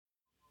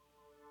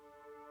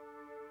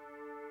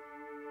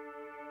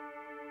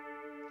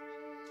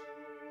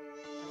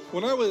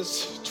When I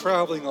was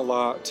traveling a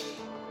lot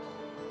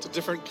to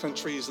different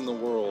countries in the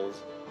world,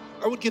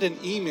 I would get an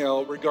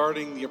email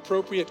regarding the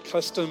appropriate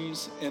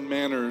customs and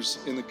manners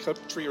in the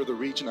country or the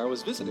region I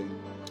was visiting.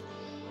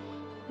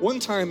 One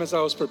time, as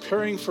I was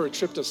preparing for a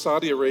trip to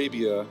Saudi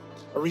Arabia,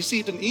 I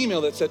received an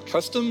email that said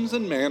customs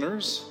and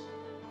manners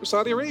for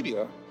Saudi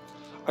Arabia.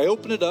 I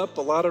opened it up,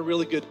 a lot of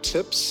really good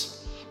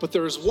tips, but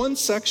there was one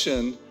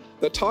section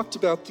that talked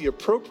about the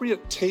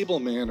appropriate table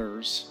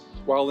manners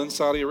while in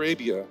Saudi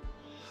Arabia.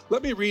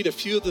 Let me read a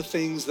few of the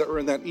things that were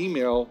in that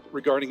email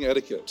regarding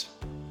etiquette.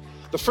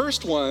 The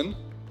first one,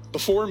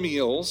 before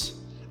meals,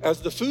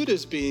 as the food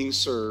is being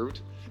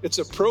served, it's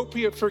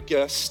appropriate for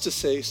guests to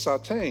say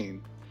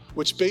satain,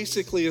 which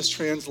basically is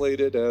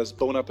translated as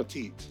bon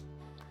appetit.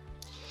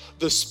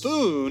 The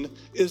spoon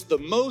is the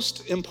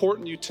most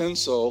important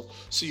utensil,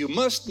 so you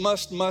must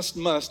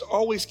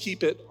always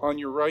keep it on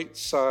your right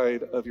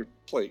side of your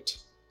plate.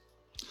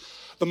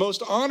 The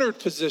most honored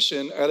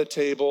position at a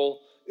table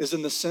is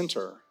in the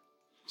center.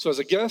 So as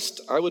a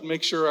guest, I would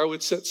make sure I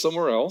would sit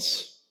somewhere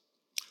else.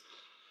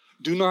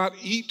 Do not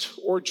eat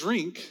or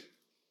drink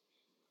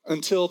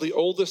until the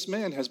oldest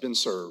man has been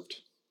served.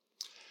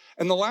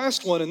 And the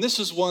last one, and this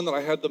is one that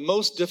I had the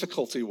most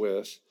difficulty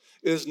with,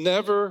 is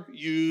never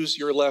use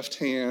your left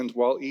hand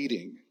while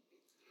eating.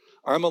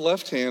 I'm a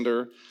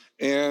left-hander,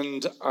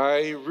 and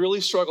I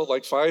really struggled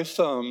like 5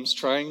 thumbs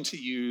trying to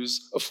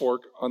use a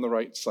fork on the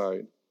right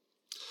side.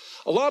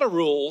 A lot of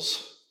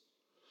rules,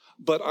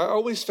 but I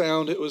always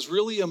found it was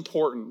really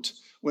important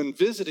when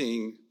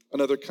visiting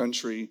another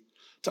country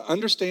to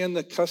understand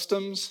the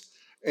customs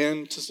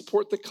and to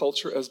support the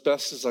culture as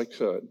best as I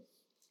could.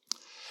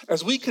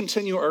 As we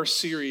continue our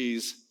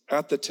series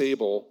at the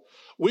table,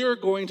 we are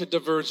going to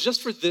diverge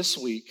just for this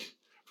week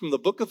from the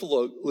book of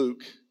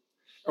Luke,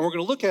 and we're going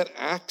to look at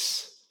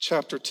Acts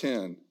chapter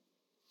 10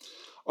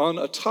 on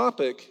a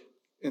topic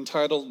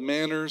entitled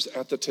Manners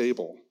at the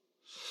Table.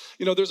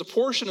 You know, there's a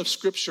portion of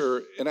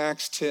scripture in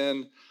Acts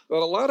 10 that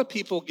a lot of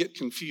people get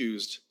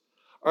confused.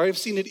 I've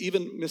seen it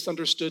even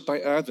misunderstood by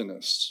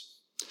Adventists.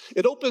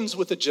 It opens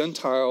with a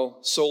Gentile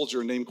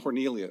soldier named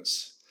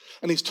Cornelius,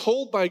 and he's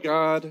told by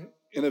God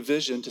in a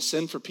vision to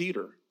send for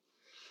Peter.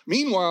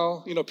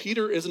 Meanwhile,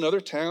 Peter is in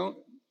another town,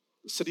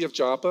 the city of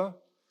Joppa.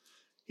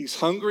 He's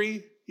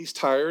hungry, he's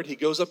tired, he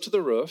goes up to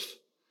the roof,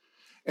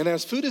 and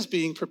as food is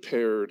being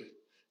prepared,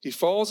 he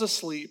falls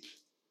asleep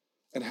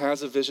and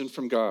has a vision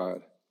from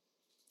God.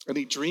 And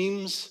he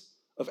dreams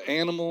of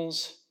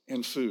animals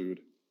and food.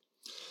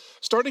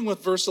 Starting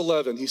with verse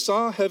 11, he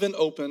saw heaven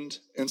opened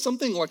and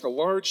something like a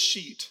large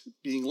sheet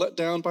being let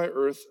down by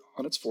earth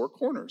on its 4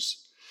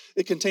 corners.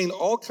 It contained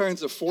all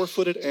kinds of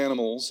 4-footed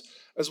animals,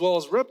 as well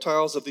as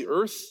reptiles of the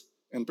earth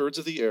and birds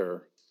of the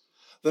air.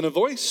 Then a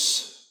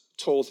voice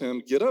told him,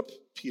 "Get up,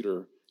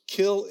 Peter,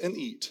 kill and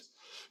eat."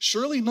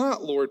 "Surely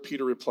not, Lord,"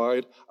 Peter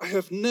replied. "I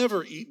have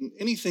never eaten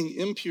anything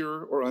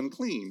impure or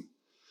unclean."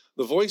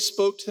 The voice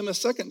spoke to him a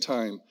second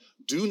time,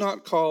 "Do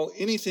not call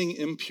anything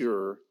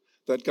impure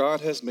that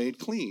God has made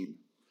clean."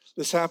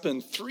 This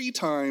happened 3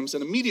 times,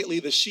 and immediately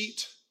the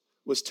sheet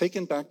was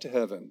taken back to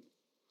heaven.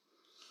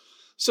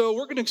 So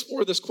we're going to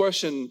explore this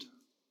question.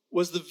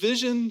 Was the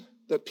vision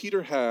that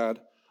Peter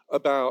had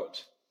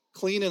about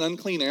clean and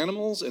unclean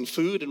animals and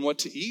food and what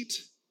to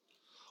eat?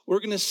 We're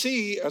going to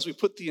see as we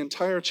put the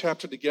entire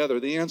chapter together,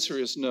 the answer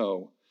is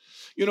no.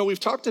 We've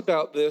talked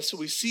about this.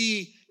 We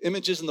see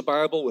images in the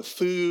Bible with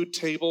food,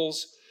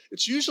 tables.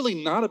 It's usually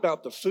not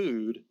about the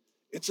food.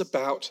 It's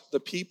about the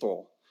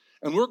people.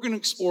 And we're going to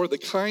explore the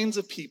kinds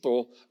of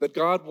people that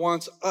God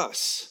wants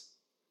us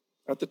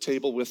at the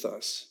table with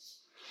us.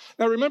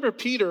 Now remember,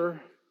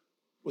 Peter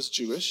was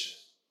Jewish.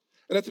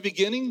 And at the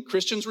beginning,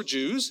 Christians were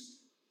Jews.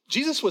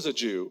 Jesus was a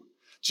Jew.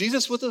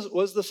 Jesus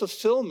was the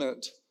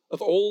fulfillment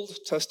of Old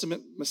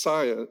Testament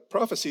Messiah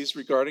prophecies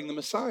regarding the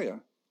Messiah.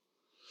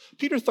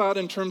 Peter thought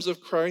in terms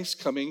of Christ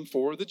coming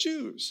for the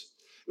Jews.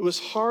 It was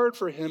hard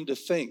for him to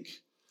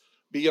think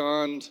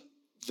beyond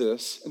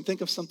this and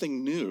think of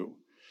something new.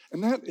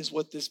 And that is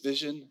what this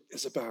vision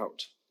is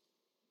about.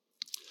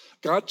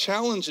 God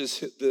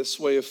challenges this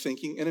way of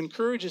thinking and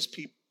encourages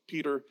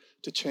Peter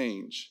to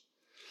change.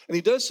 And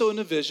he does so in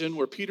a vision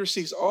where Peter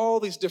sees all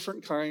these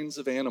different kinds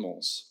of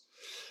animals.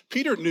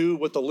 Peter knew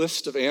what the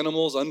list of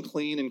animals,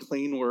 unclean and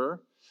clean,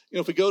 were.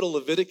 If we go to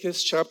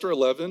Leviticus chapter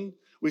 11,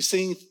 we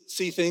see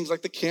things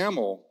like the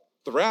camel,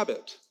 the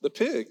rabbit, the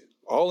pig,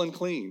 all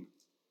unclean.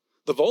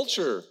 The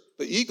vulture,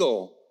 the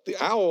eagle, the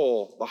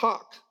owl, the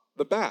hawk,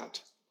 the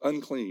bat,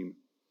 unclean.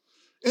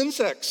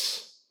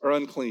 Insects are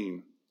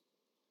unclean,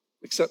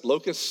 except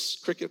locusts,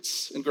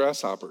 crickets, and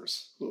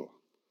grasshoppers. Ooh.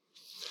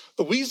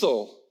 The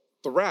weasel,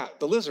 the rat,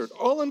 the lizard,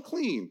 all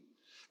unclean.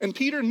 And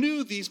Peter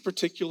knew these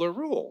particular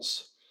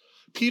rules.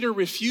 Peter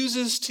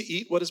refuses to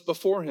eat what is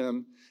before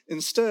him,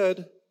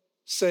 instead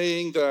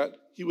saying that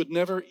he would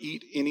never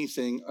eat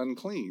anything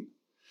unclean.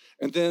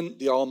 And then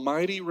the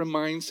Almighty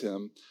reminds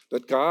him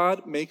that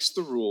God makes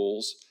the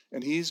rules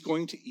and he's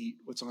going to eat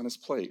what's on his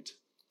plate.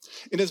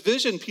 In his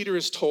vision, Peter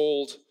is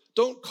told,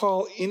 don't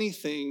call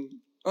anything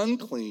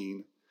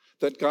unclean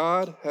that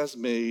God has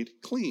made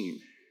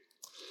clean.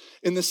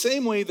 In the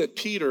same way that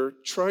Peter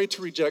tried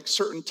to reject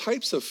certain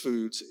types of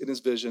foods in his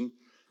vision,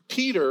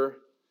 Peter,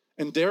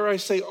 and dare I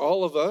say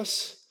all of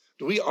us,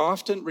 do we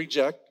often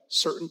reject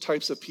certain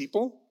types of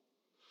people?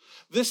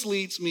 This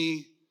leads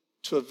me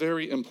to a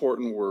very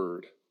important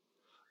word.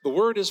 The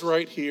word is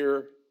right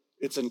here.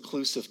 It's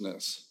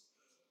inclusiveness.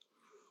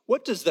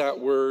 What does that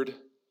word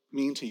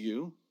mean to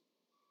you?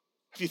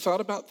 Have you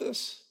thought about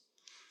this?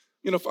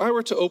 If I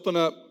were to open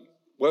up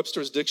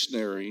Webster's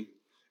dictionary,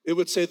 it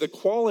would say the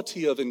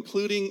quality of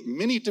including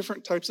many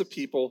different types of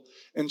people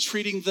and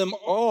treating them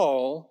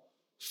all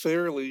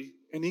fairly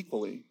and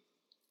equally.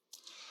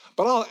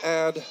 But I'll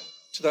add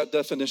to that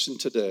definition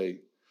today.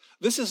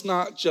 This is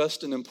not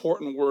just an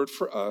important word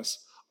for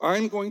us.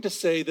 I'm going to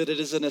say that it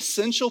is an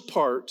essential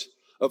part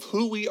of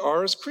who we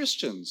are as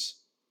Christians.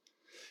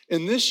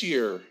 In this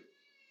year,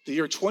 the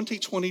year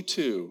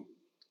 2022,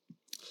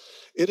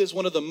 it is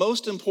one of the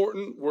most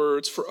important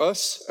words for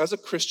us as a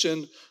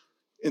Christian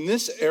in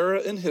this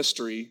era in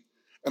history,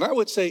 and I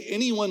would say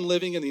anyone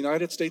living in the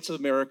United States of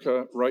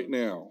America right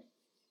now.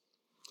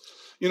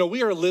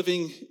 We are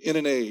living in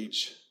an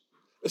age,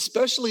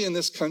 especially in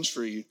this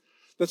country,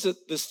 that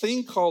this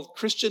thing called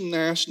Christian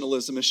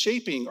nationalism is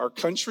shaping our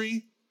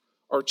country,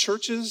 our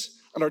churches,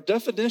 and our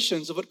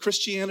definitions of what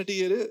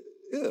Christianity it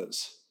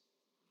is.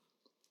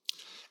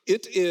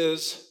 It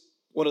is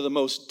one of the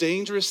most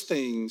dangerous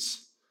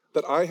things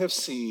that I have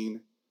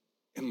seen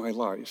in my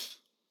life.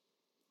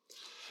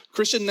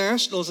 Christian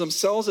nationalism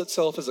sells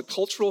itself as a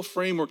cultural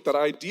framework that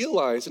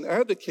idealizes and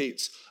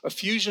advocates a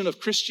fusion of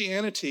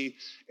Christianity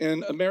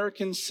and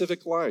American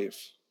civic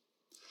life.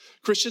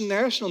 Christian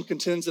nationalism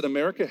contends that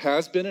America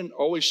has been and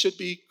always should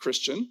be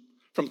Christian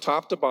from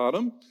top to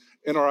bottom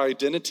in our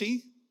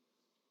identity,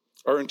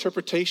 our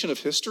interpretation of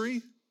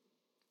history,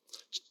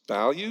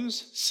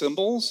 values,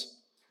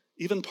 symbols,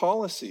 even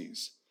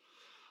policies.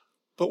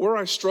 But where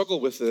I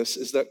struggle with this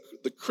is that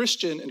the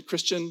Christian and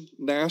Christian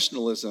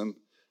nationalism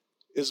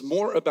is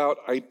more about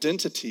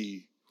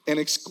identity and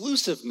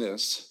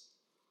exclusiveness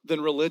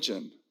than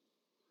religion.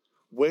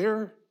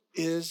 Where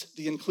is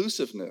the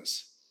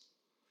inclusiveness?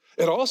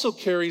 It also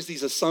carries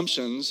these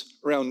assumptions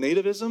around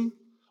nativism,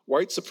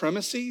 white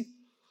supremacy,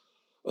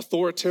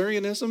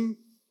 authoritarianism,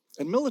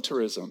 and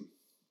militarism.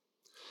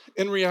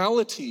 In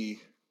reality,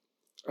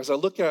 as I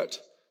look at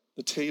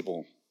the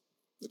table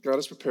that God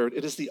has prepared,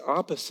 it is the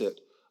opposite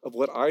of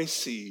what I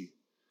see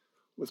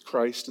with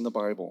Christ in the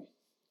Bible.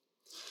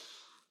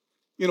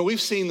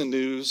 We've seen the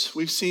news.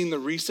 We've seen the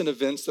recent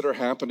events that are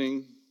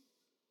happening.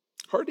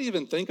 Hard to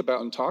even think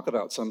about and talk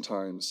about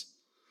sometimes.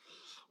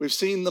 We've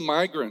seen the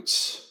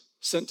migrants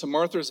sent to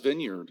Martha's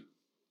Vineyard.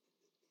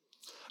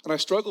 And I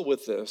struggle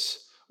with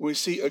this. When we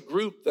see a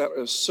group that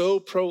is so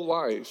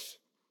pro-life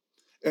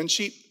and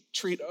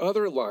treat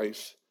other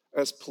life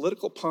as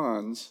political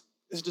pawns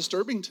is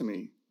disturbing to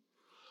me.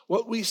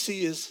 What we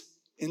see is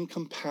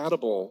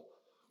incompatible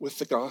with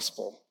the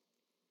gospel.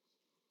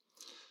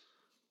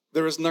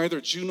 There is neither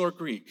Jew nor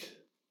Greek.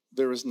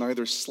 There is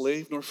neither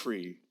slave nor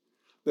free.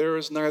 There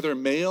is neither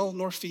male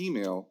nor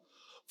female,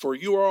 for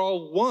you are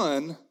all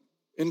one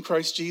in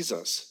Christ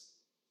Jesus.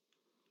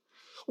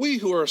 We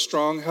who are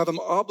strong have an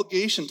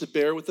obligation to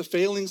bear with the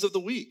failings of the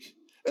weak,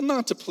 and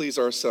not to please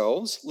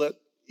ourselves. Let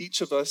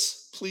each of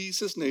us please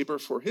his neighbor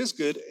for his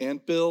good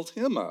and build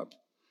him up.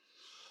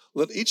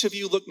 Let each of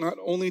you look not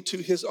only to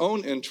his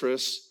own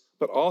interests,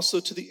 but also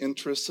to the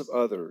interests of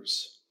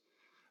others.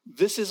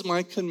 This is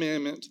my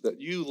commandment, that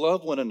you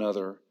love one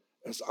another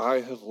as I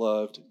have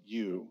loved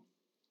you.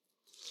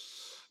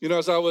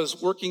 As I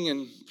was working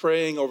and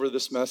praying over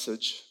this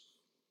message,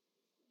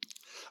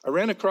 I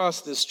ran across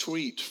this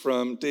tweet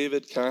from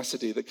David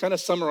Cassidy that kind of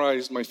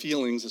summarized my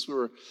feelings as we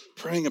were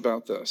praying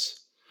about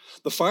this.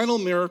 The final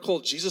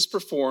miracle Jesus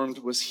performed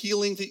was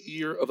healing the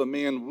ear of a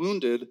man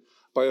wounded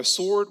by a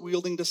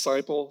sword-wielding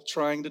disciple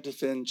trying to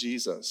defend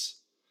Jesus.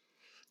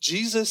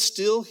 Jesus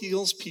still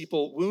heals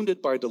people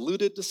wounded by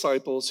deluded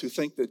disciples who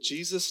think that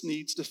Jesus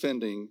needs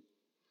defending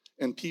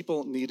and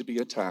people need to be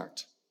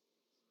attacked.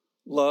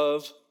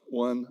 Love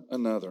one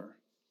another.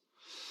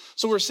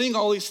 So we're seeing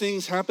all these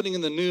things happening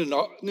in the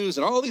news,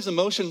 and all these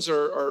emotions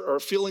are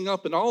filling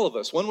up in all of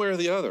us, one way or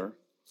the other.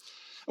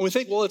 And we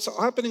think, well, it's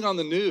happening on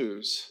the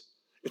news.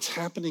 It's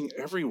happening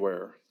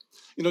everywhere.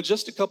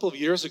 Just a couple of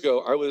years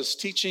ago, I was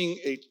teaching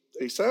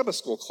a Sabbath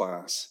school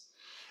class.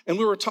 And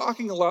we were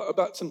talking a lot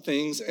about some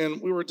things,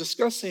 and we were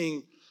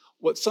discussing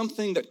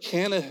something that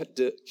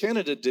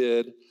Canada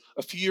did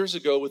a few years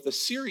ago with the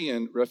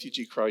Syrian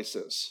refugee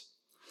crisis.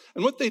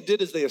 And what they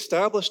did is they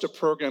established a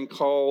program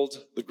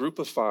called the Group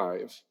of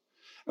Five.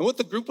 And what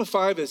the Group of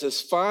Five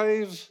is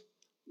 5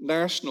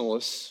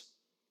 nationalists,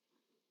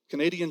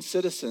 Canadian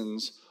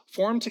citizens,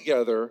 form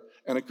together,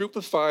 and a Group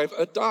of 5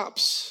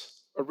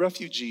 adopts a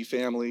refugee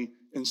family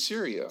in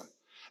Syria.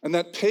 And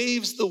that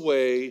paves the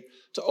way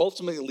to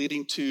ultimately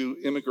leading to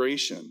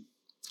immigration.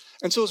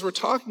 And so as we're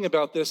talking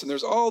about this, and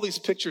there's all these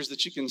pictures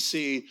that you can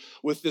see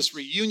with this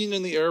reunion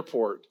in the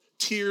airport,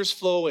 tears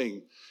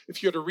flowing.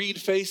 If you're to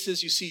read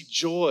faces, you see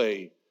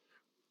joy,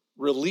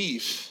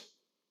 relief,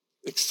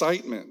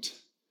 excitement,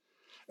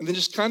 and then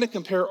just kind of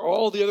compare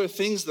all the other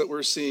things that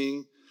we're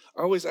seeing,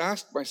 I always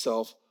ask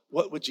myself,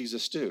 what would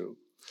Jesus do?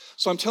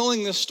 So I'm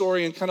telling this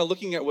story and kind of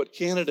looking at what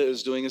Canada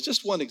is doing is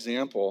just one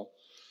example.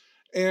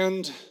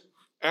 And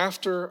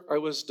after I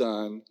was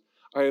done,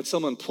 I had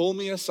someone pull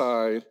me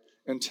aside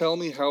and tell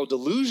me how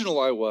delusional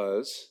I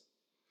was.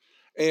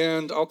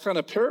 And I'll kind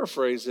of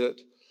paraphrase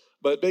it,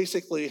 but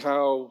basically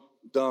how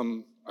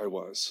dumb I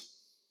was.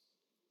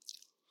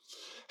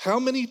 How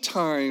many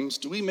times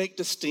do we make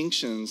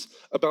distinctions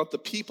about the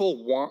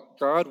people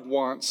God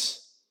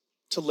wants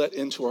to let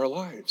into our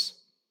lives?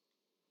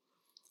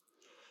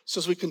 So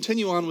as we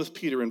continue on with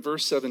Peter in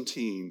verse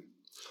 17,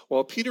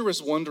 while Peter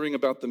was wondering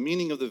about the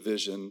meaning of the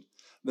vision,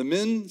 the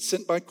men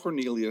sent by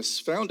Cornelius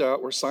found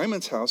out where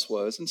Simon's house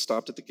was and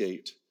stopped at the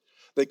gate.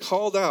 They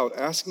called out,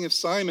 asking if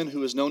Simon,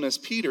 who is known as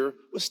Peter,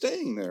 was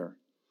staying there.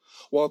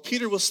 While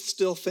Peter was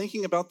still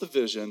thinking about the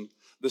vision,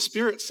 the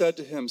Spirit said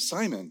to him,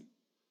 Simon,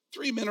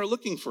 3 men are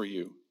looking for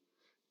you.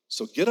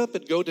 So get up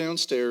and go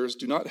downstairs.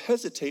 Do not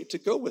hesitate to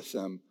go with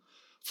them,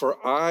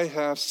 for I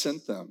have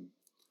sent them.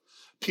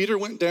 Peter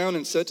went down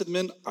and said to the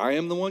men, I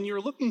am the one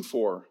you're looking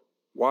for.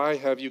 Why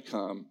have you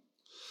come?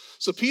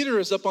 So Peter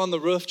is up on the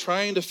roof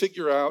trying to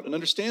figure out and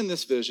understand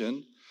this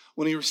vision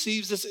when he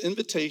receives this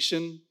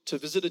invitation to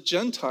visit a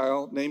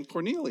Gentile named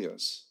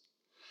Cornelius.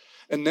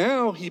 And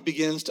now he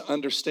begins to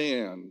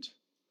understand.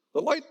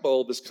 The light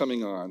bulb is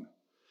coming on.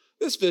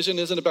 This vision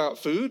isn't about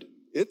food.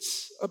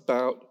 It's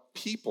about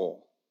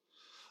people.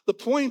 The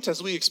point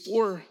as we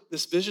explore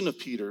this vision of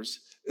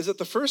Peter's is that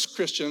the first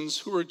Christians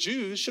who were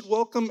Jews should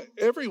welcome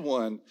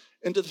everyone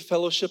into the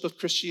fellowship of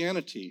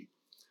Christianity,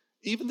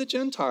 even the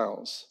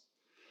Gentiles.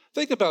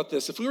 Think about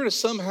this. If we were to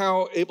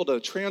somehow able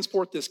to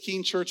transport this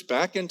Keene Church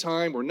back in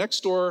time, we're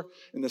next door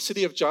in the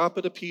city of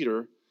Joppa to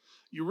Peter,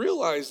 you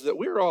realize that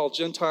we're all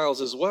Gentiles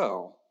as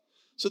well.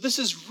 So this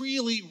is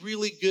really,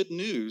 really good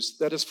news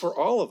that is for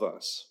all of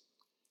us.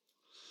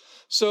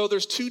 So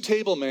there's 2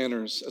 table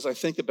manners as I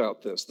think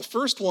about this. The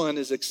first one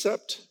is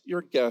accept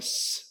your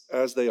guests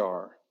as they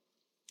are.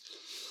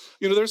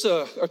 You know, there's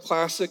a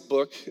classic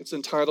book. It's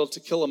entitled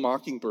To Kill a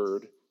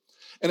Mockingbird.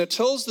 And it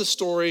tells the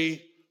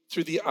story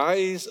through the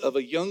eyes of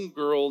a young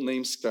girl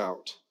named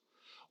Scout.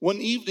 One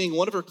evening,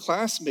 one of her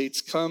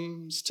classmates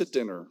comes to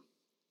dinner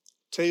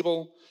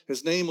table.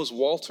 His name was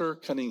Walter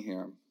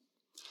Cunningham.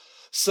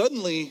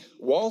 Suddenly,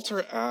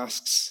 Walter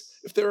asks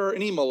if there are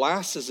any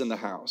molasses in the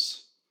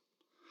house.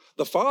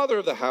 The father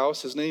of the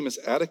house, his name is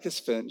Atticus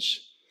Finch,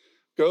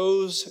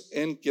 goes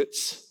and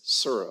gets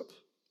syrup.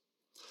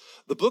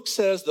 The book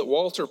says that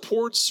Walter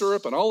poured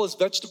syrup on all his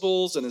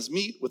vegetables and his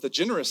meat with a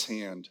generous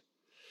hand.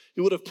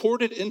 He would have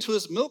poured it into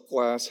his milk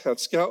glass had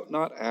Scout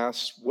not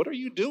asked, "What are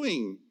you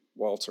doing,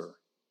 Walter?"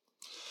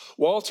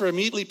 Walter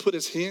immediately put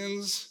his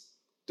hands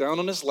down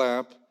on his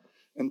lap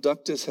and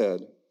ducked his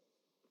head.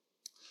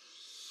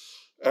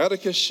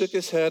 Atticus shook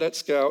his head at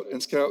Scout,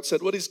 and Scout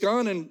said, "Well, he's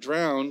gone and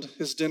drowned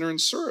his dinner in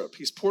syrup.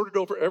 He's poured it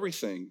over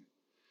everything."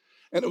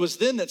 And it was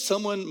then that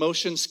someone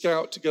motioned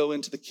Scout to go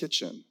into the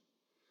kitchen.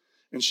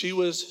 And she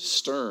was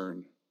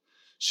stern.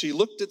 She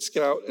looked at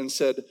Scout and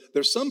said,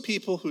 "There's some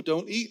people who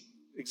don't eat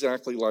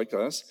exactly like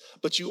us,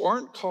 but you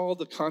aren't called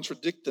to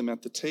contradict them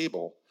at the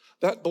table.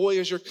 That boy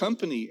is your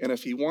company, and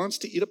if he wants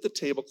to eat up the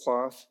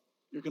tablecloth,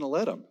 you're going to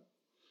let him."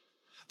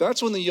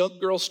 That's when the young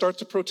girls start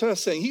to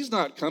protest, saying, "He's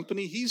not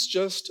company, he's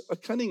just a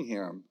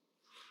Cunningham,"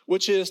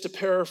 which is, to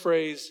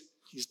paraphrase,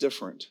 he's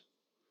different.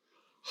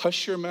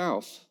 Hush your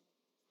mouth.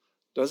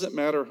 Doesn't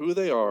matter who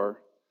they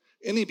are.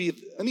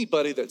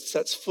 Anybody that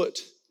sets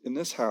foot in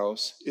this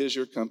house is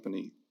your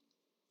company.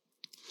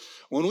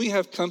 When we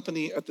have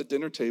company at the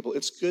dinner table,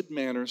 it's good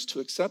manners to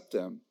accept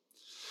them.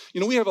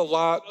 You know, we have a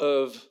lot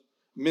of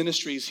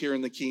ministries here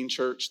in the Keene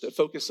Church that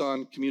focus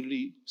on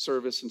community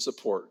service and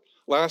support.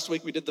 Last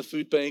week we did the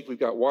food bank. We've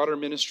got water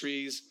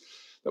ministries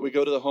that we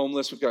go to the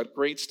homeless. We've got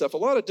great stuff, a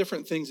lot of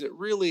different things that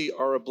really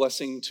are a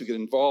blessing to get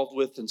involved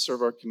with and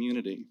serve our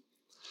community.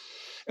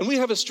 And we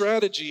have a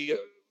strategy.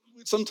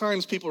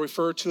 Sometimes people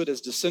refer to it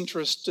as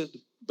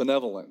disinterested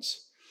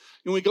benevolence.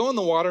 When we go in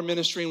the water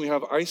ministry and we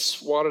have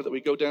ice water that we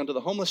go down to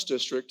the homeless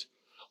district,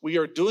 we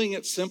are doing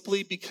it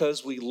simply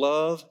because we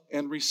love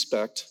and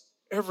respect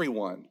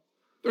everyone.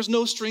 There's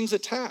no strings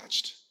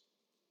attached.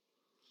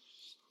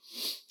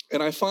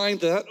 And I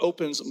find that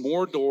opens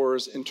more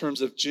doors in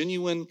terms of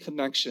genuine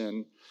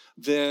connection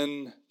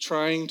than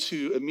trying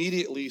to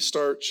immediately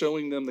start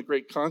showing them the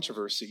great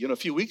controversy. You know, a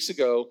few weeks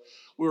ago,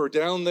 we were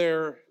down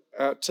there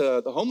at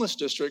the homeless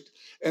district,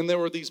 and there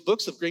were these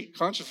books of great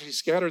controversy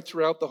scattered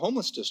throughout the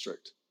homeless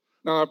district.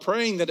 Now, I'm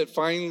praying that it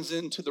finds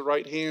into the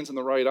right hands and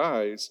the right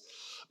eyes,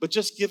 but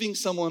just giving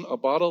someone a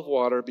bottle of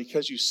water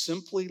because you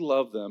simply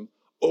love them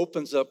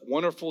opens up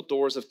wonderful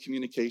doors of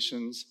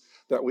communications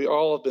that we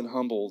all have been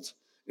humbled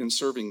in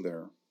serving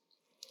there.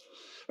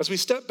 As we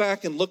step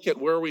back and look at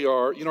where we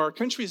are, you know, our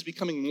country is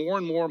becoming more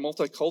and more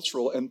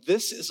multicultural, and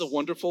this is a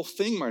wonderful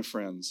thing, my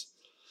friends.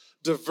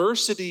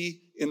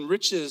 Diversity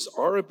enriches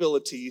our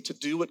ability to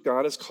do what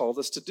God has called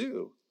us to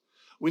do.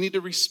 We need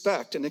to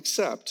respect and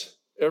accept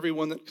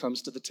everyone that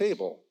comes to the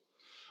table.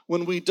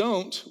 When we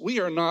don't,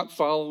 we are not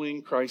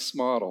following Christ's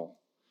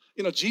model.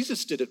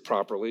 Jesus did it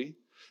properly.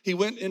 He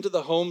went into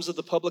the homes of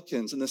the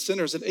publicans and the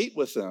sinners and ate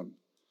with them.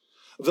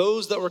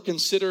 Those that were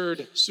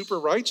considered super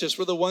righteous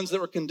were the ones that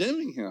were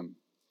condemning him.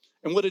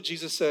 And what did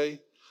Jesus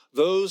say?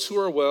 Those who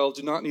are well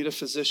do not need a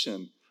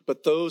physician,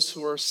 but those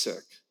who are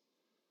sick.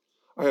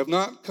 I have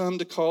not come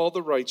to call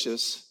the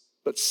righteous,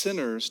 but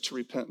sinners to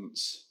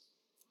repentance.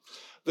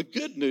 The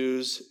good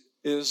news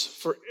is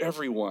for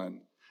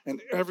everyone, and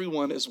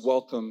everyone is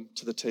welcome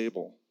to the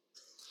table.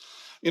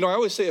 I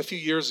always say a few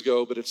years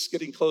ago, but it's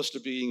getting close to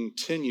being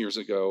 10 years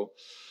ago.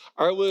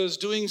 I was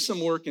doing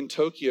some work in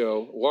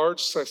Tokyo, large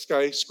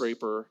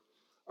skyscraper.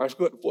 I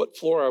forget what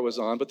floor I was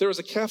on, but there was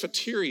a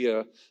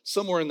cafeteria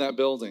somewhere in that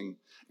building.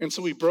 And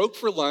so we broke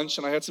for lunch,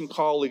 and I had some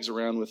colleagues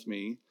around with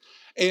me.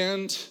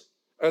 And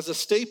as a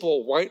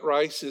staple, white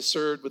rice is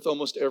served with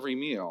almost every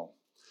meal.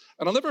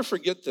 And I'll never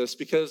forget this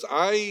because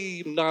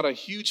I'm not a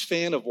huge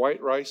fan of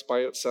white rice by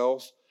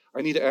itself.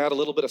 I need to add a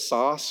little bit of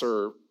sauce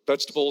or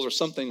vegetables or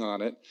something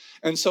on it.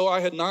 And so I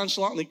had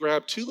nonchalantly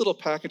grabbed 2 little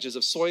packages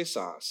of soy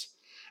sauce.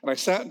 And I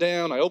sat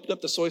down, I opened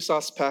up the soy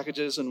sauce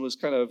packages and was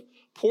kind of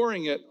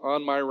pouring it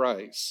on my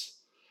rice.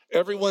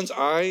 Everyone's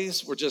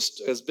eyes were just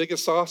as big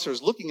as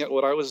saucers looking at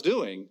what I was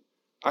doing.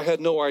 I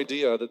had no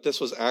idea that this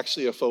was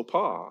actually a faux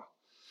pas.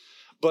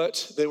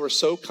 But they were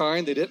so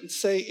kind, they didn't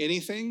say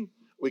anything.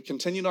 We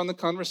continued on the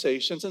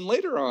conversations, and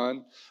later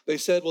on, they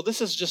said, well,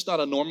 this is just not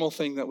a normal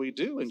thing that we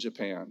do in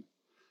Japan.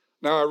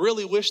 Now, I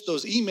really wish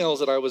those emails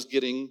that I was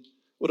getting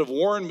would have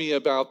warned me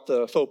about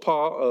the faux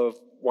pas of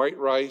white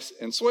rice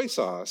and soy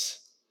sauce.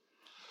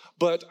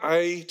 But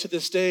I, to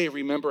this day,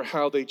 remember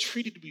how they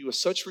treated me with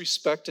such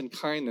respect and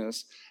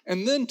kindness,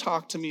 and then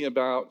talked to me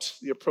about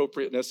the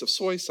appropriateness of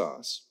soy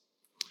sauce.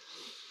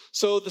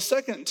 So the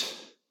second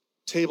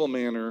table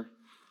manner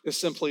is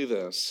simply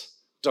this: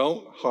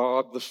 don't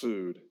hog the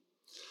food.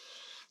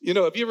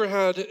 Have you ever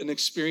had an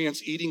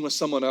experience eating with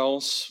someone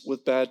else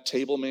with bad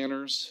table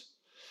manners?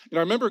 I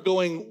remember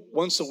going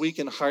once a week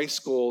in high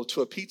school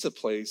to a pizza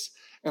place,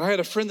 and I had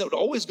a friend that would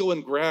always go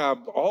and grab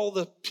all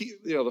the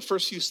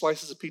first few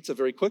slices of pizza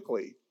very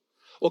quickly.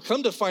 Well,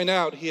 come to find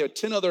out, he had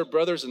 10 other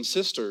brothers and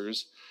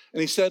sisters,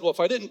 and he said, well,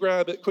 if I didn't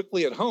grab it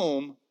quickly at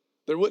home,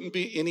 there wouldn't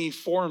be any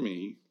for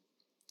me.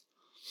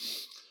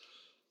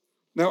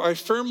 Now, I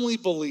firmly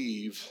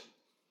believe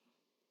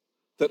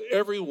that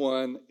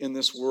everyone in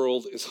this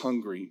world is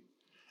hungry.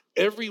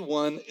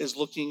 Everyone is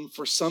looking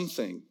for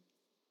something.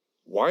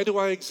 Why do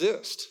I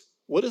exist?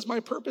 What is my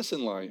purpose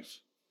in life?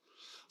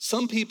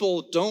 Some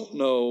people don't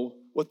know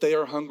what they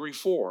are hungry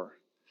for,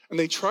 and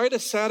they try to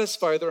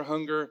satisfy their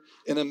hunger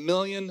in a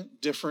million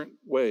different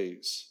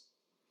ways,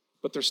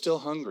 but they're still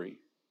hungry.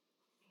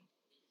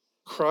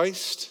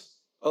 Christ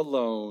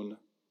alone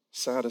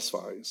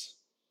satisfies.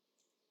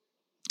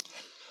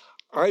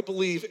 I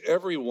believe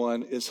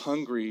everyone is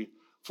hungry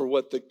for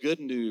what the good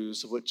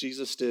news of what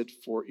Jesus did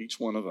for each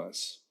one of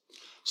us.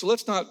 So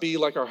let's not be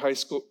like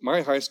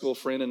my high school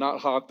friend and not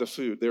hog the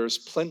food. There is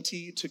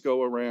plenty to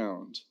go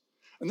around.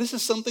 And this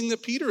is something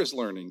that Peter is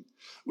learning.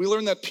 We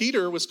learn that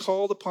Peter was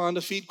called upon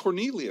to feed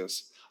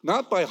Cornelius,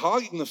 not by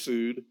hogging the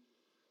food,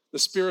 the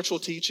spiritual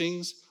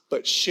teachings,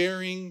 but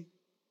sharing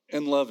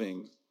and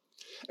loving.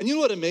 And you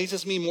know what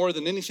amazes me more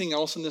than anything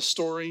else in this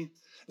story?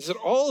 Is that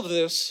all of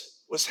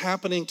this was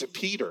happening to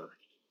Peter.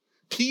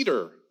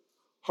 Peter,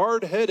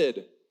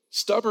 hard-headed,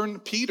 stubborn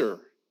Peter.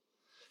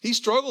 He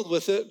struggled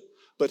with it,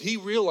 but he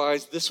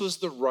realized this was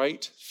the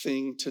right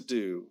thing to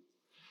do.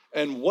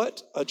 And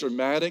what a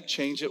dramatic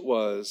change it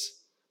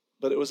was,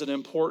 but it was an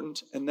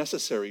important and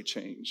necessary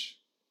change.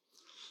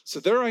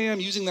 So there I am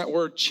using that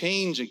word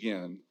change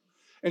again.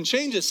 And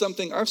change is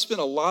something I've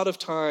spent a lot of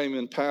time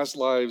in past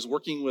lives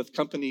working with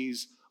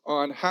companies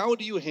on how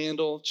do you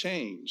handle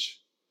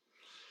change.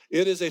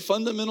 It is a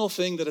fundamental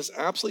thing that is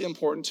absolutely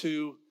important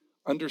to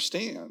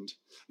understand.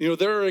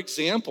 There are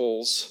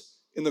examples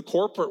in the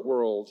corporate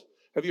world.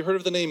 Have you heard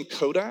of the name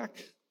Kodak?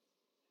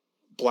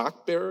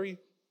 BlackBerry?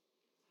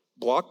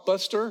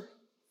 Blockbuster?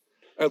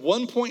 At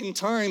one point in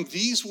time,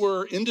 these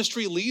were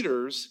industry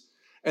leaders,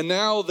 and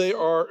now they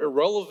are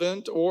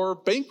irrelevant or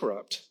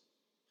bankrupt.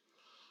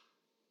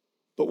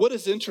 But what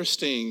is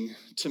interesting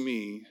to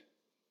me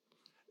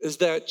is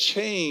that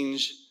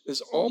change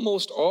is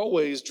almost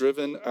always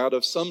driven out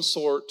of some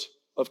sort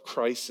of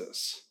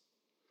crisis.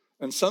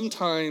 And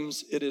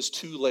sometimes it is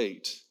too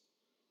late.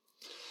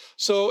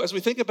 So as we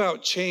think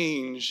about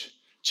change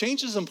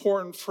is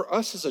important for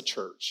us as a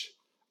church,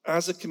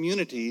 as a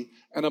community,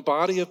 and a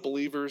body of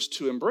believers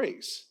to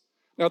embrace.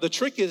 Now, the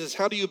trick is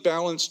how do you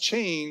balance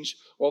change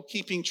while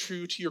keeping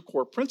true to your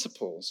core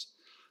principles?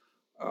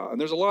 And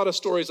there's a lot of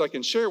stories I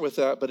can share with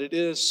that, but it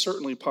is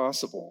certainly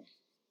possible.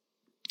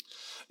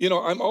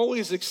 I'm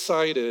always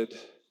excited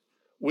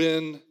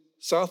when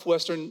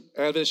Southwestern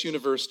Adventist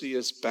University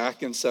is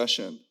back in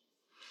session.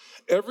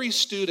 Every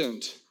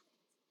student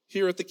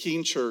here at the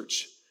Keene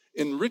Church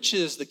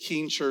enriches the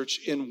Keene Church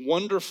in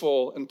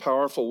wonderful and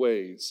powerful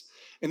ways.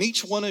 And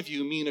each one of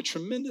you mean a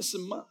tremendous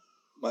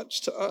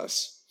much to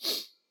us.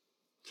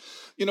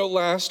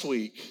 Last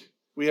week,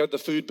 we had the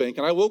food bank.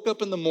 And I woke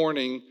up in the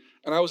morning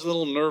and I was a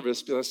little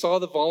nervous because I saw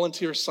the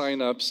volunteer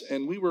sign-ups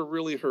and we were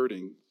really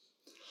hurting.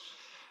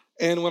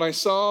 And when I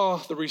saw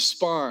the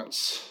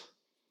response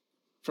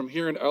from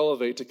here in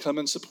Elevate to come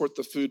and support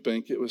the food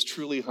bank, it was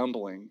truly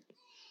humbling.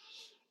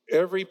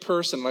 Every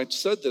person, and I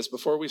said this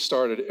before we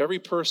started, every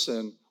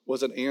person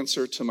was an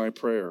answer to my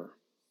prayer.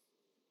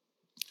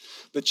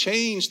 The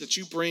change that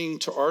you bring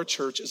to our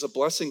church is a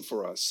blessing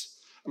for us.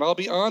 And I'll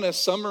be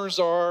honest, summers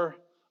are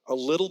a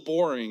little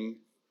boring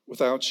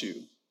without you.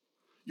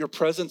 Your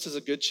presence is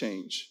a good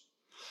change.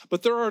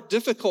 But there are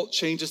difficult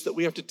changes that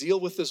we have to deal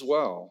with as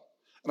well.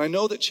 And I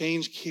know that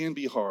change can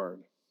be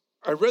hard.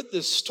 I read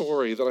this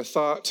story that I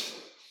thought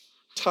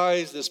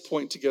ties this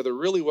point together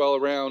really well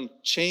around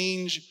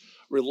change,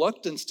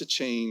 reluctance to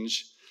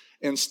change,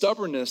 and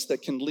stubbornness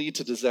that can lead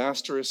to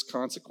disastrous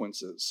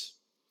consequences.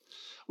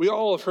 We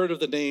all have heard of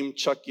the name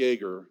Chuck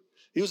Yeager.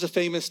 He was a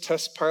famous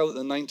test pilot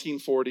in the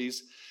 1940s,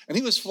 and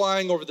he was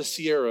flying over the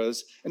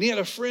Sierras, and he had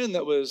a friend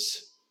that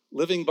was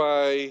living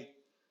by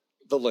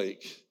the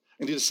lake,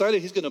 and he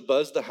decided he's going to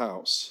buzz the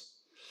house.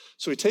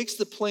 So he takes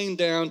the plane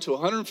down to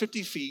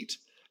 150 feet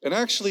and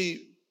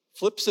actually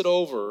flips it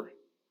over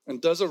and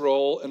does a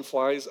roll and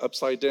flies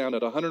upside down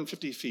at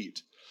 150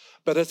 feet.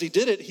 But as he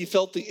did it, he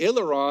felt the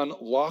aileron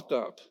lock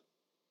up.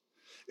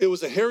 It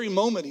was a hairy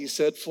moment, he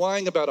said,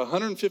 flying about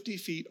 150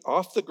 feet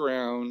off the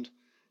ground,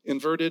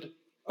 inverted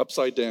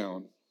upside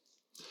down.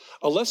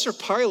 A lesser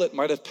pilot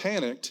might have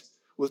panicked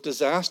with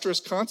disastrous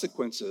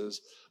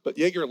consequences, but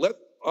Yeager let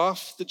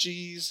off the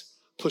G's,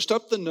 pushed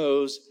up the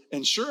nose,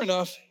 and sure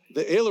enough,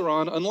 the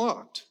aileron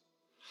unlocked.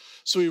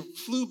 So he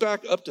flew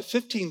back up to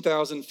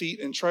 15,000 feet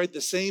and tried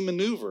the same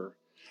maneuver,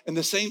 and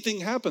the same thing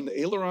happened. The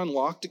aileron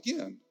locked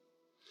again.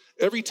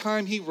 Every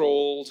time he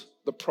rolled,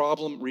 the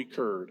problem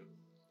recurred.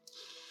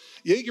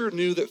 Yeager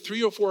knew that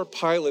 3 or 4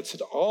 pilots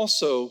had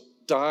also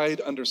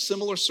died under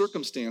similar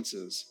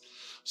circumstances.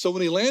 So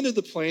when he landed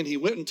the plane, he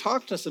went and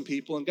talked to some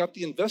people and got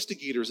the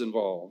investigators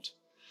involved.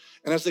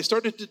 And as they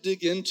started to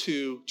dig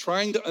into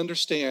trying to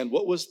understand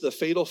what was the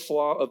fatal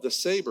flaw of the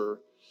Sabre,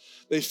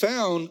 they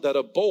found that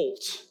a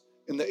bolt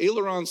in the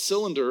aileron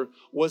cylinder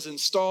was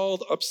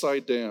installed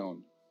upside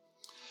down.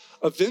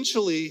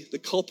 Eventually, the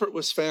culprit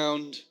was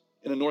found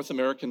in a North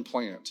American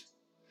plant.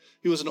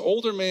 He was an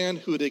older man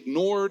who had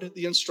ignored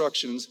the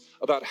instructions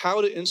about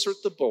how to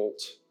insert the bolt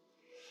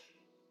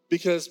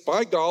because,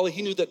 by golly,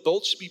 he knew that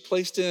bolts should be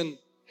placed in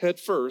head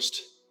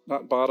first,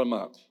 not bottom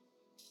up.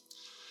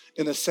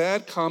 In a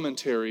sad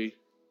commentary,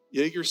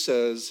 Yeager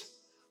says,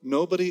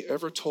 nobody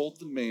ever told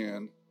the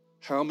man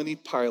how many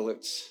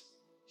pilots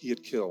he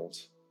had killed.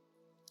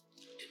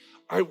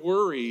 I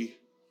worry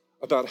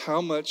about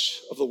how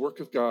much of the work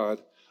of God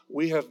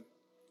we have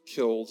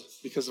killed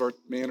because of our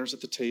manners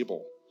at the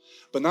table,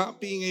 but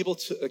not being able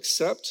to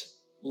accept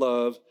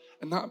love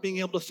and not being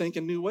able to think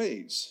in new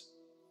ways.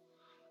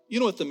 You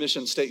know what the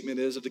mission statement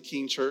is of the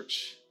Keene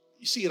Church?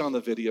 You see it on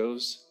the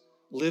videos.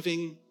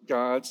 Living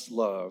God's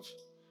love.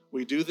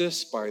 We do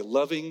this by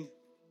loving,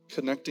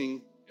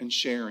 connecting, and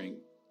sharing.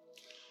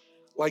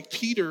 Like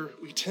Peter,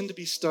 we tend to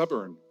be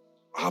stubborn,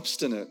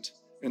 obstinate,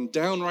 and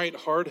downright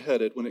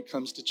hard-headed when it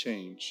comes to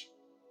change.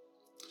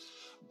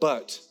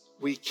 But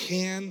we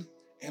can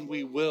and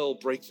we will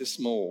break this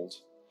mold.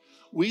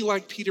 We,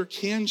 like Peter,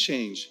 can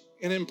change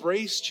and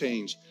embrace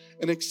change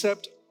and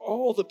accept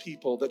all the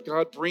people that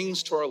God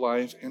brings to our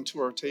life and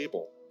to our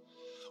table.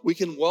 We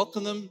can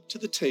welcome them to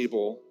the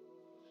table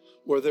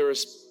where there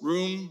is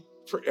room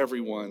for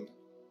everyone.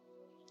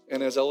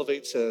 And as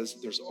Elevate says,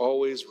 there's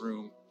always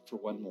room for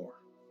one more.